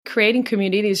creating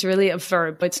community is really a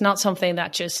verb, but it's not something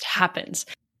that just happens.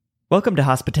 Welcome to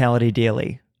Hospitality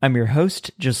Daily. I'm your host,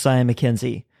 Josiah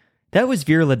McKenzie. That was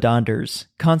Veerle Donders,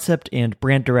 Concept and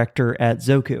Brand Director at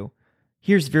Zoku.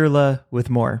 Here's Veerle with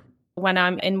more. When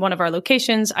I'm in one of our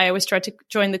locations, I always try to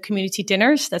join the community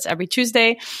dinners. That's every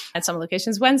Tuesday. At some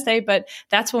locations, Wednesday. But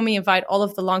that's when we invite all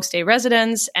of the long stay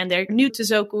residents, and they're new to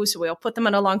Zoku. So we'll put them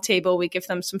on a long table. We give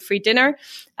them some free dinner.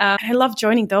 And I love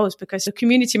joining those because the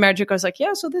community manager goes like,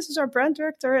 yeah, so this is our brand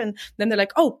director. And then they're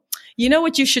like, oh, you know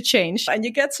what you should change? And you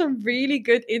get some really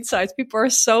good insights. People are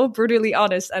so brutally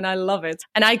honest, and I love it.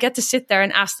 And I get to sit there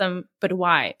and ask them, but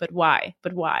why? But why?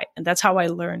 But why? And that's how I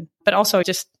learn. But also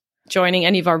just joining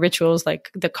any of our rituals,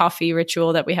 like the coffee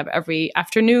ritual that we have every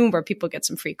afternoon where people get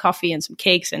some free coffee and some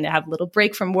cakes and they have a little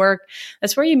break from work.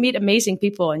 That's where you meet amazing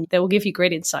people and they will give you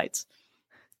great insights.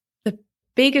 The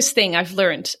biggest thing I've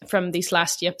learned from these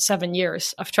last 7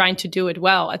 years of trying to do it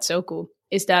well at Zoku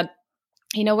is that,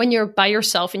 you know, when you're by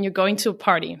yourself and you're going to a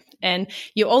party and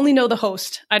you only know the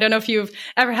host. I don't know if you've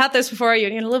ever had this before.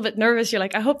 You're a little bit nervous. You're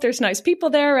like, I hope there's nice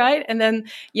people there, right? And then,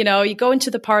 you know, you go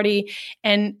into the party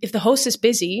and if the host is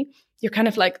busy, you're kind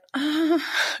of like,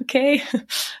 okay,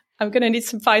 I'm going to need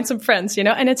to find some friends, you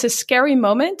know, and it's a scary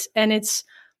moment. And it's,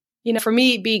 you know, for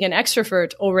me being an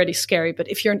extrovert, already scary. But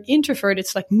if you're an introvert,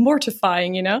 it's like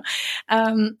mortifying, you know.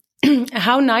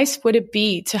 How nice would it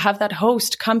be to have that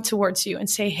host come towards you and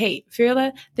say, hey,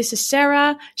 Veerle, this is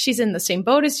Sarah. She's in the same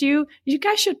boat as you. You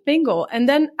guys should mingle. And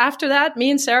then after that,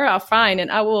 me and Sarah are fine.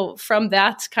 And I will, from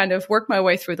that, kind of work my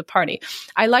way through the party.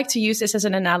 I like to use this as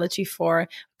an analogy for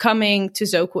coming to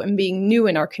Zoku and being new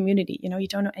in our community. You know, you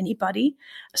don't know anybody.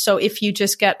 So if you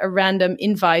just get a random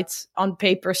invite on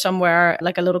paper somewhere,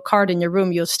 like a little card in your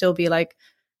room, you'll still be like,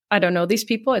 I don't know these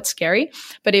people. It's scary.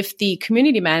 But if the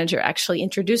community manager actually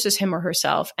introduces him or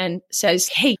herself and says,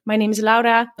 hey, my name is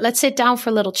Laura. Let's sit down for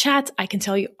a little chat. I can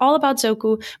tell you all about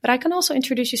Zoku, but I can also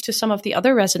introduce you to some of the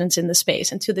other residents in the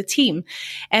space and to the team.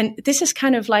 And this is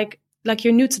kind of like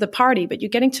you're new to the party, but you're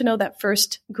getting to know that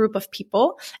first group of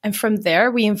people. And from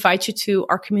there, we invite you to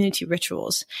our community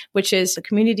rituals, which is a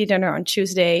community dinner on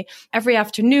Tuesday. Every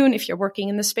afternoon, if you're working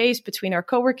in the space between our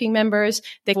co-working members,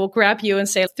 they will grab you and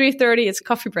say, 3:30, it's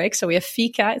coffee break. So we have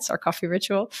fika, it's our coffee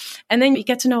ritual. And then you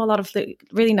get to know a lot of the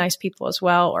really nice people as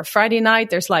well. Or Friday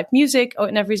night, there's live music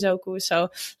in every Zoku.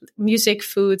 So music,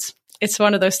 foods. It's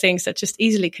one of those things that just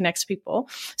easily connects people.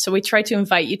 So we try to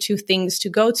invite you to things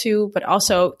to go to, but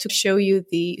also to show you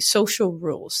the social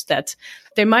rules that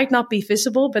they might not be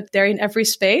visible, but they're in every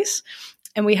space.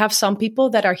 And we have some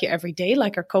people that are here every day,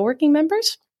 like our co-working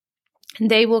members. And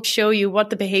they will show you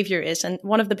what the behavior is. And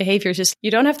one of the behaviors is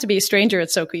you don't have to be a stranger at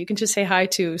Zoku. You can just say hi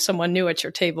to someone new at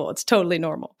your table. It's totally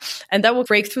normal. And that will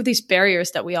break through these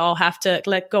barriers that we all have to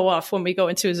let go of when we go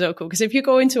into a Zoku. Because if you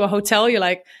go into a hotel, you're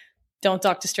like, don't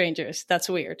talk to strangers. That's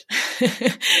weird.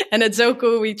 And at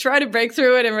Zoku, we try to break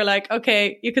through it and we're like,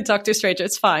 okay, you can talk to a stranger.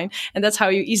 It's fine. And that's how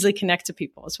you easily connect to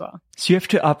people as well. So you have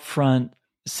to upfront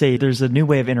say there's a new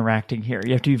way of interacting here.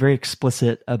 You have to be very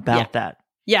explicit about that.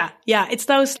 Yeah. It's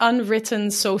those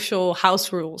unwritten social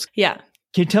house rules. Yeah.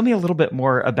 Can you tell me a little bit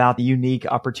more about the unique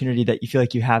opportunity that you feel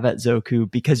like you have at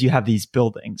Zoku because you have these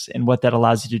buildings and what that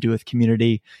allows you to do with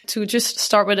community? To just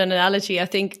start with an analogy, I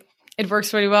think it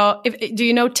works really well. Do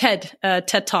you know TED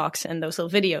Talks and those little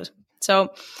videos?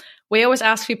 So we always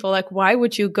ask people like, why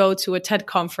would you go to a TED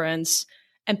conference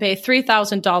and pay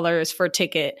 $3,000 for a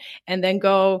ticket and then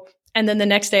go, and then the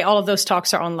next day, all of those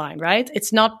talks are online, right?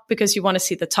 It's not because you want to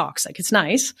see the talks. Like it's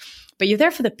nice, but you're there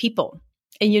for the people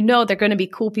and you know, they're going to be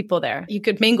cool people there. You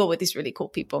could mingle with these really cool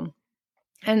people.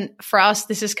 And for us,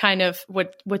 this is kind of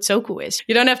what Zoku is.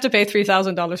 You don't have to pay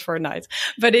 $3,000 for a night,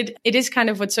 but it is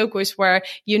kind of what Zoku is, where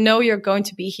you know you're going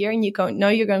to be here and you know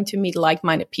you're going to meet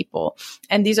like-minded people.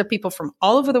 And these are people from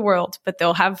all over the world, but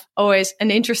they'll have always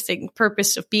an interesting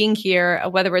purpose of being here,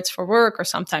 whether it's for work or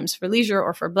sometimes for leisure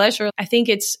or for pleasure. I think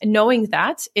it's knowing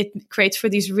that it creates for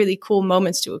these really cool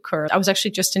moments to occur. I was actually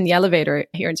just in the elevator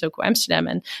here in Zoku Amsterdam,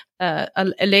 and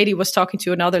a lady was talking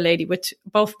to another lady with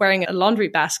both wearing a laundry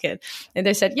basket. And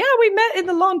they said, yeah, we met in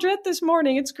the laundrette this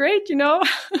morning. It's great. You know,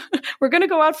 we're going to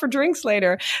go out for drinks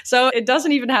later. So it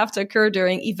doesn't even have to occur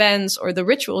during events or the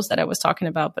rituals that I was talking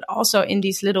about, but also in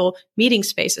these little meeting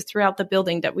spaces throughout the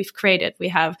building that we've created. We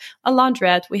have a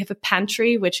laundrette. We have a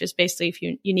pantry, which is basically if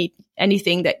you need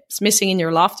anything that's missing in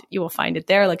your loft, you will find it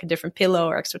there, like a different pillow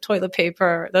or extra toilet paper,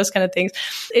 or those kind of things.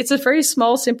 It's a very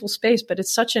small, simple space, but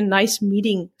it's such a nice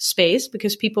meeting space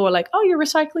because people are like, oh, you're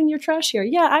recycling your trash here.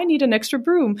 Yeah, I need an extra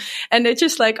broom. And it's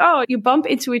just like, oh, you bump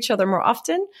into each other more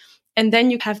often. And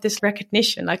then you have this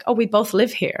recognition like, oh, we both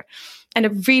live here. And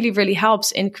it really, really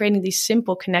helps in creating these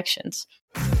simple connections.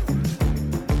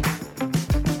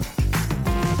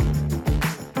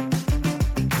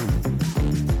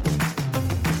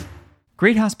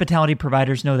 Great hospitality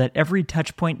providers know that every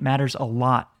touch point matters a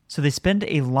lot, so they spend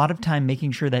a lot of time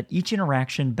making sure that each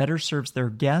interaction better serves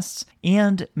their guests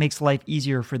and makes life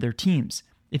easier for their teams.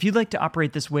 If you'd like to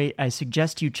operate this way, I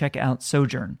suggest you check out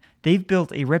Sojourn. They've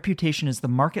built a reputation as the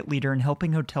market leader in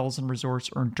helping hotels and resorts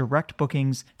earn direct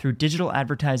bookings through digital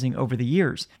advertising over the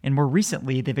years, and more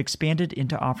recently, they've expanded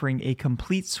into offering a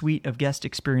complete suite of guest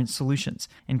experience solutions,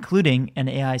 including an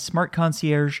AI smart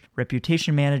concierge,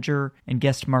 reputation manager, and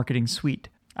guest marketing suite.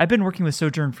 I've been working with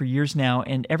Sojourn for years now,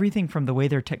 and everything from the way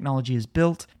their technology is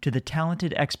built to the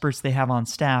talented experts they have on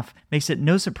staff makes it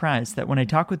no surprise that when I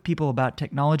talk with people about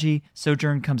technology,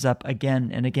 Sojourn comes up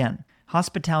again and again.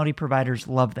 Hospitality providers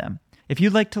love them. If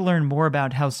you'd like to learn more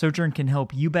about how Sojourn can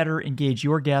help you better engage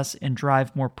your guests and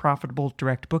drive more profitable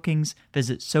direct bookings,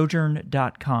 visit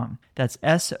sojourn.com. That's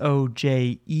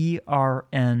SOJERN.com.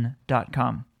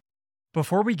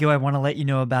 Before we go, I want to let you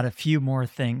know about a few more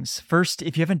things. First,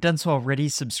 if you haven't done so already,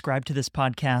 subscribe to this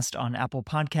podcast on Apple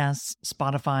Podcasts,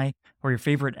 Spotify, or your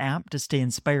favorite app to stay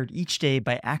inspired each day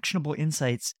by actionable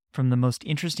insights from the most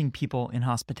interesting people in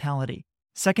hospitality.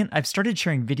 Second, I've started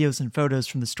sharing videos and photos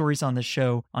from the stories on this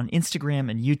show on Instagram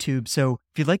and YouTube, so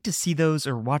if you'd like to see those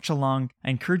or watch along, I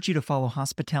encourage you to follow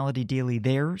Hospitality Daily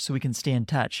there so we can stay in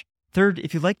touch. Third,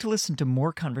 if you'd like to listen to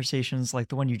more conversations like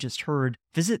the one you just heard,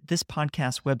 visit this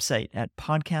podcast website at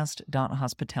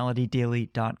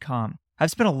podcast.hospitalitydaily.com.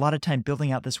 I've spent a lot of time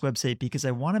building out this website because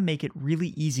I want to make it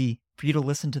really easy for you to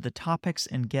listen to the topics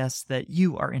and guests that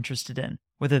you are interested in,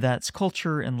 whether that's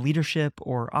culture and leadership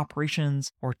or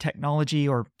operations or technology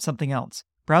or something else.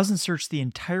 Browse and search the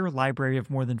entire library of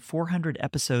more than 400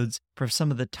 episodes for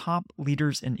some of the top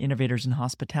leaders and innovators in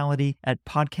hospitality at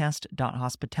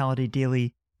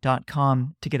podcast.hospitalitydaily.com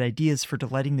to get ideas for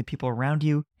delighting the people around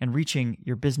you and reaching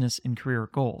your business and career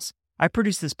goals. I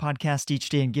produce this podcast each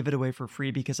day and give it away for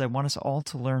free because I want us all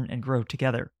to learn and grow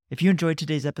together. If you enjoyed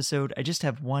today's episode, I just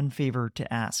have one favor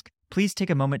to ask. Please take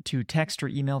a moment to text or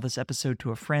email this episode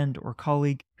to a friend or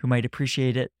colleague who might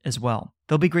appreciate it as well.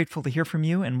 They'll be grateful to hear from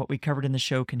you, and what we covered in the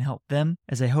show can help them,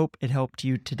 as I hope it helped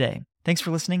you today. Thanks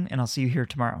for listening, and I'll see you here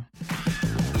tomorrow.